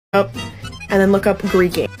up and then look up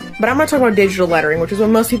Greek ink. But I'm going to talk about digital lettering, which is what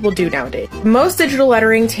most people do nowadays. Most digital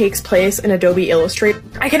lettering takes place in Adobe Illustrator.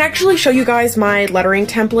 I can actually show you guys my lettering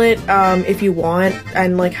template if you want,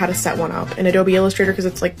 and like how to set one up in Adobe Illustrator, because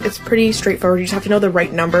it's pretty straightforward. You just have to know the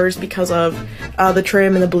right numbers because of the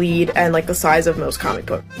trim and the bleed and like the size of most comic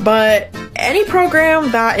books. But any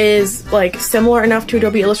program that is like similar enough to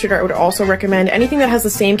Adobe Illustrator, I would also recommend. Anything that has the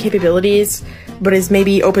same capabilities but is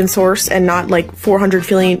maybe open source and not like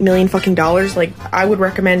 $400 million fucking dollars, like I would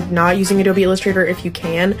recommend not using Adobe Illustrator if you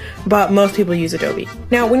can, but most people use Adobe.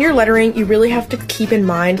 Now, when you're lettering, you really have to keep in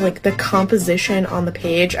mind like the composition on the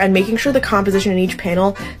page and making sure the composition in each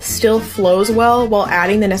panel still flows well while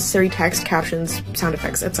adding the necessary text, captions, sound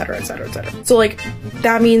effects, etc, etc, etc. So like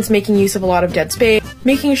that means making use of a lot of dead space,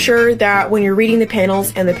 making sure that when you're reading the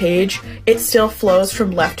panels and the page, it still flows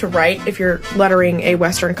from left to right if you're lettering a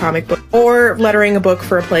Western comic book, or lettering a book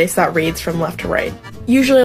for a place that reads from left to right. Usually